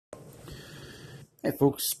Hey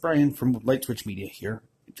folks, Brian from Lightswitch Media here.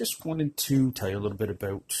 I just wanted to tell you a little bit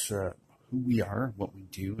about who we are, what we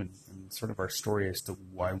do, and sort of our story as to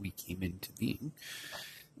why we came into being.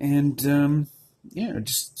 And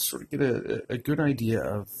just sort of get a good idea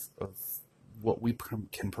of what we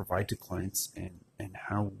can provide to clients and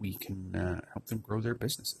how we can help them grow their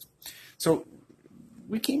businesses. So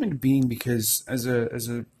we came into being because as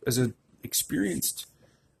a experienced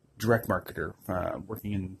direct marketer,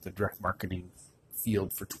 working in the direct marketing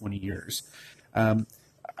field for 20 years,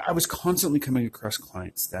 I was constantly coming across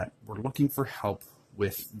clients that were looking for help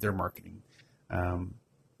with their marketing,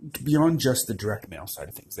 beyond just the direct mail side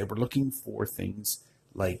of things. They were looking for things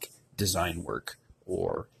like design work,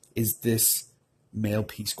 or is this mail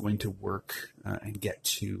piece going to work and get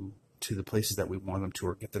to the places that we want them to,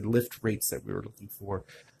 or get the lift rates that we were looking for.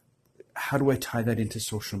 How do I tie that into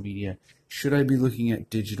social media? Should I be looking at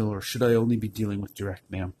digital, or should I only be dealing with direct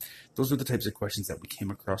mail? Those are the types of questions that we came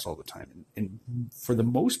across all the time. And for the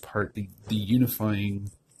most part, the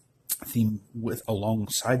unifying theme with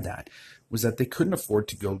alongside that was that they couldn't afford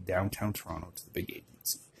to go downtown Toronto to the big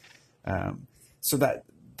agency. So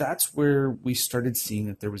that's where we started seeing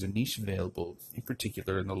that there was a niche available, in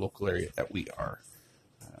particular in the local area that we are.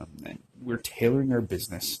 And we're tailoring our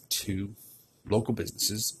business to local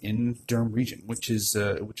businesses in Durham region, which is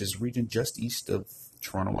a region just east of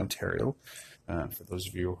Toronto, Ontario. For those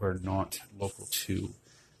of you who are not local to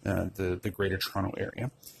the Greater Toronto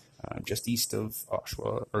area, just east of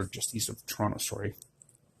Oshawa, or just east of Toronto, sorry,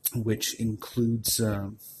 which includes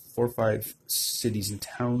 4 or 5 cities and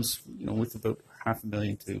towns, with about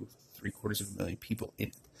 500,000 to 750,000 people in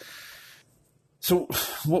it. So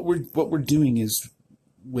what we're doing is,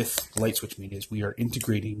 with Lightswitch Media, is we are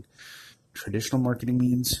integrating traditional marketing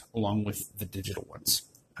means along with the digital ones,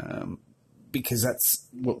 because that's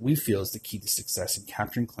what we feel is the key to success in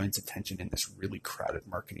capturing clients' attention in this really crowded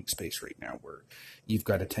marketing space right now, where you've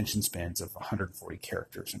got attention spans of 140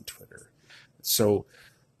 characters in Twitter. So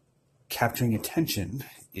capturing attention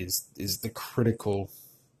is the critical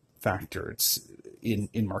factor. It's in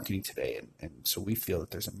marketing today, and so we feel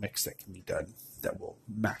that there's a mix that can be done that will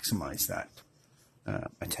maximize that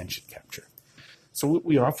attention capture. So what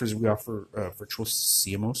we offer is virtual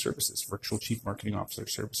CMO services, virtual Chief Marketing Officer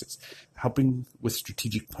services, helping with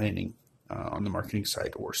strategic planning on the marketing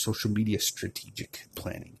side, or social media strategic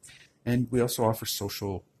planning. And we also offer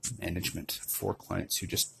social management for clients who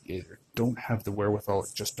just either don't have the wherewithal or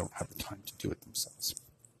just don't have the time to do it themselves.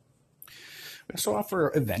 We also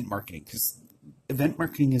offer event marketing, because event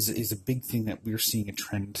marketing is a big thing that we're seeing a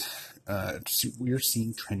trend. We're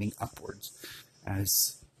seeing trending upwards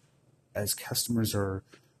as customers or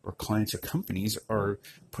clients or companies are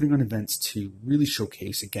putting on events to really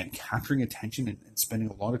showcase, again, capturing attention and spending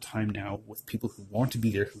a lot of time now with people who want to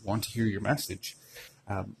be there, who want to hear your message.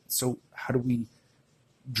 So how do we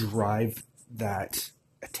drive that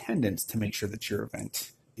attendance to make sure that your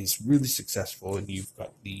event is really successful and you've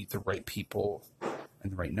got the right people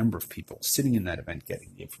and the right number of people sitting in that event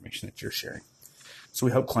getting the information that you're sharing? So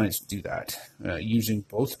we help clients do that using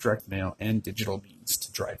both direct mail and digital means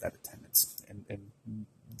to drive that attendance. And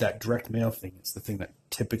that direct mail thing is the thing that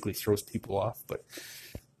typically throws people off, but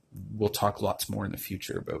we'll talk lots more in the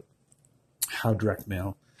future about how direct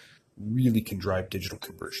mail really can drive digital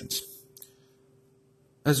conversions.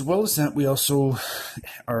 As well as that, we also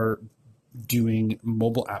are doing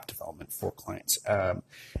mobile app development for clients,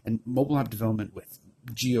 and mobile app development with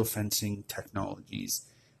geofencing technologies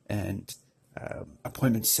and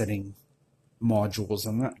appointment setting modules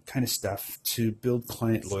and that kind of stuff to build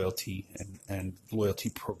client loyalty and loyalty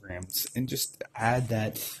programs, and just add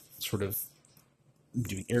that sort of, I'm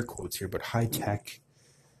doing air quotes here, but high-tech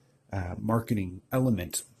marketing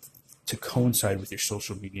element to coincide with your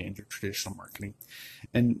social media and your traditional marketing.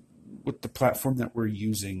 And with the platform that we're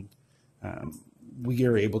using, we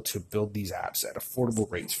are able to build these apps at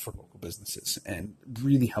affordable rates for local businesses and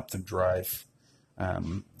really help them drive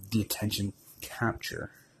the attention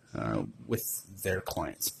capture with their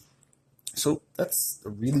clients. So that's a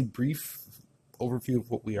really brief overview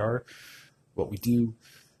of what we are, what we do,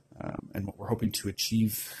 and what we're hoping to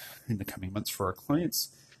achieve in the coming months for our clients.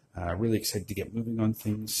 Really excited to get moving on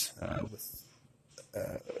things with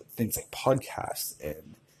things like podcasts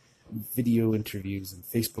and video interviews and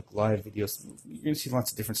Facebook Live videos. You're going to see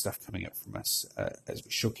lots of different stuff coming up from us as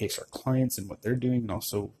we showcase our clients and what they're doing, and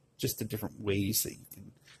also just the different ways that you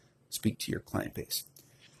can speak to your client base.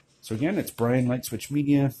 So again, it's Brian, Lightswitch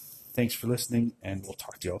Media. Thanks for listening, and we'll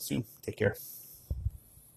talk to you all soon. Take care.